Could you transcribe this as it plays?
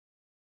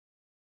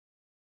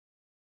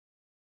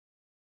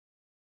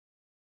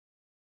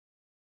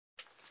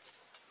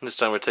This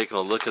time we're taking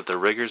a look at the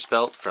RIGGER'S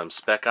belt from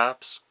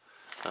Spec-Ops.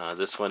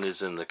 This one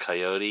is in the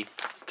Coyote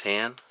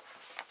tan.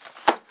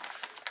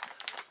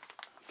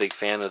 Big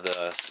fan of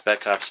the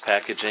Spec-Ops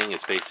packaging.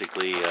 It's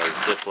basically a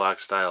Ziploc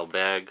style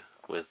bag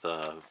with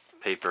a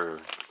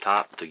paper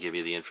top to give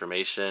you the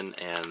information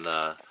and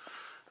the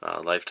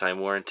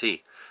lifetime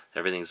warranty.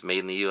 Everything's made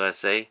in the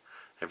USA.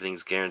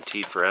 Everything's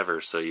guaranteed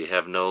forever, so you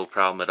have no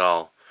problem at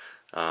all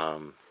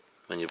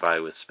when you buy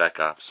with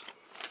Spec-Ops.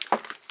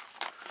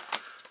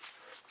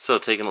 So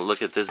taking a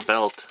look at this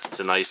belt, it's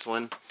a nice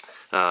one.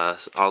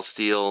 All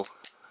steel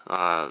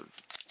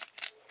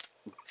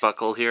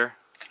buckle here,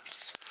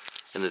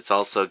 and it's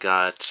also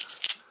got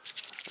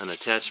an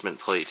attachment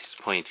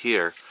point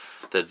here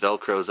that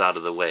velcros out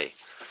of the way.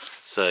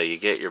 So you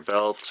get your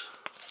belt.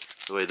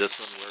 The way this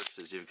one works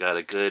is you've got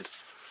a good,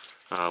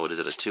 what is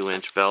it, a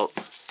 2-inch belt.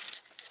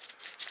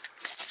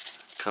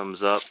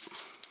 Comes up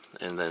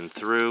and then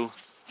through,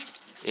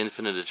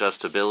 infinite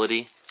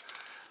adjustability.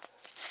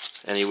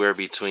 Anywhere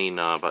between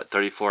about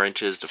 34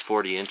 inches to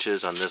 40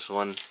 inches on this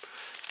one.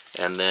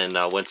 And then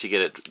once you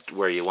get it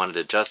where you want it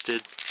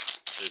adjusted,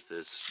 there's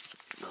this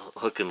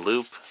hook and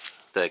loop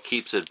that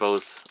keeps it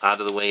both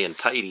out of the way and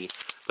tidy,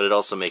 but it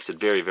also makes it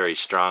very, very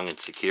strong and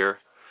secure.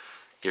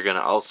 You're going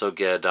to also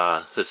get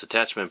this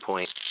attachment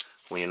point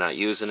when you're not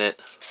using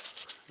it.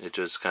 It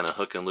just kind of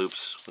hook and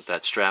loops with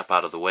that strap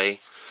out of the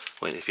way.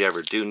 If you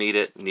ever do need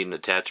it, need an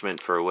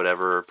attachment for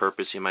whatever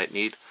purpose you might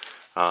need,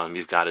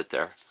 you've got it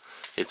there.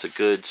 It's a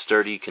good,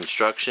 sturdy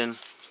construction.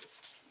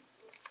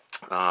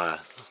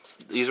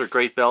 These are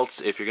great belts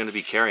if you're going to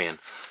be carrying.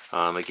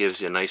 It gives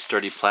you a nice,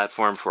 sturdy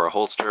platform for a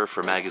holster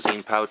for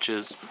magazine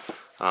pouches.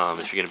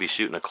 If you're going to be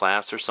shooting a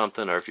class or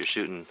something, or if you're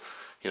shooting,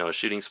 a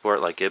shooting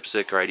sport like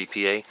IPSC or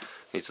IDPA,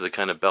 these are the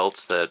kind of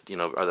belts that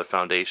are the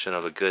foundation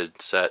of a good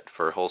set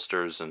for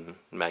holsters and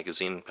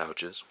magazine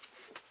pouches.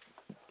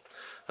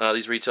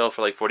 These retail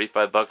for like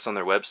 $45 on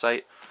their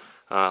website.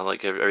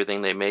 Like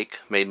everything they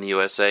make, made in the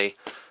USA,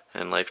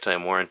 and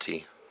lifetime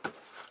warranty.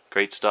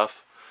 Great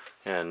stuff,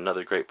 and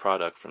another great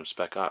product from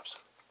Spec-Ops.